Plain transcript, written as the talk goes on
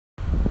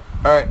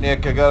All right,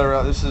 Nick, I got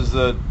around. This is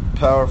the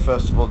Power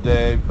Festival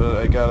day, but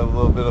I got a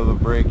little bit of a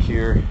break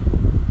here.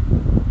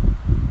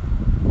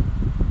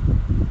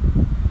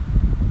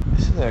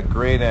 This isn't a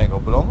great angle,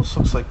 but it almost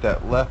looks like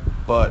that left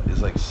butt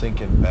is like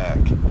sinking back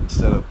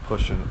instead of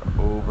pushing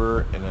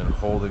over and then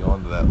holding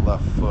onto that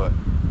left foot.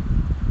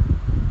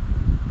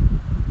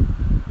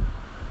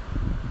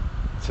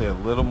 I'd say a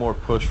little more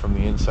push from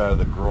the inside of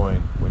the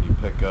groin when you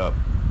pick up,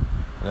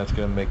 and that's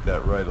going to make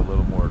that right a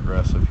little more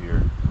aggressive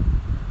here.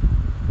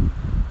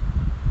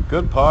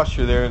 Good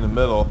posture there in the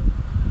middle.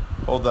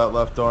 Hold that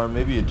left arm,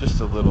 maybe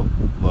just a little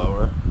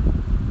lower.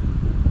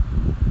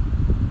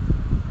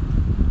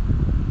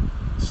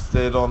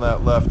 Stay on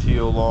that left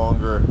heel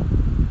longer.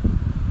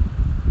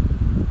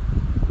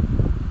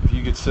 If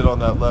you could sit on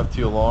that left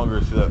heel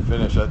longer through that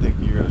finish, I think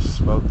you're going to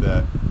smoke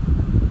that.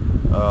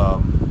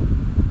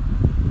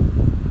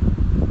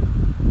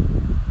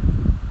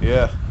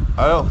 Yeah,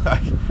 I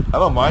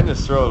don't mind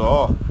this throw at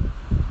all.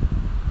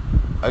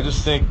 I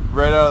just think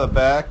right out of the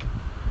back,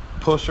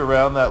 push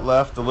around that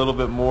left a little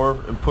bit more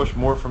and push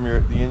more from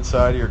the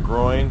inside of your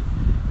groin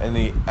and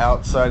the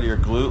outside of your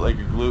glute, like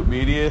your glute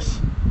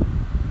medius.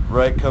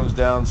 Right comes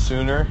down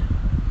sooner.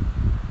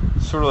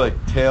 Sort of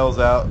like tails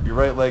out. Your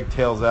right leg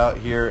tails out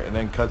here and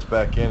then cuts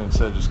back in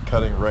instead of just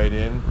cutting right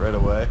in right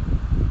away.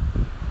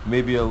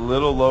 Maybe a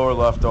little lower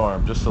left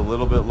arm, just a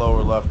little bit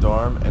lower left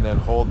arm, and then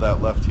hold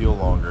that left heel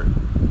longer.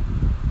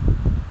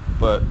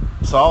 But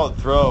solid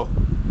throw.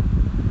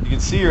 You can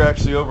see you're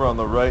actually over on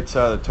the right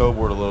side of the toe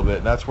board a little bit,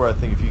 and that's where I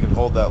think if you can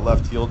hold that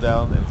left heel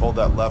down and hold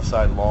that left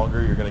side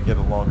longer, you're going to get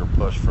a longer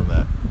push from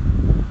that.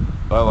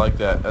 But I like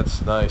that.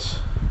 That's nice.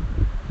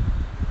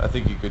 I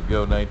think you could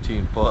go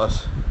 19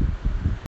 plus.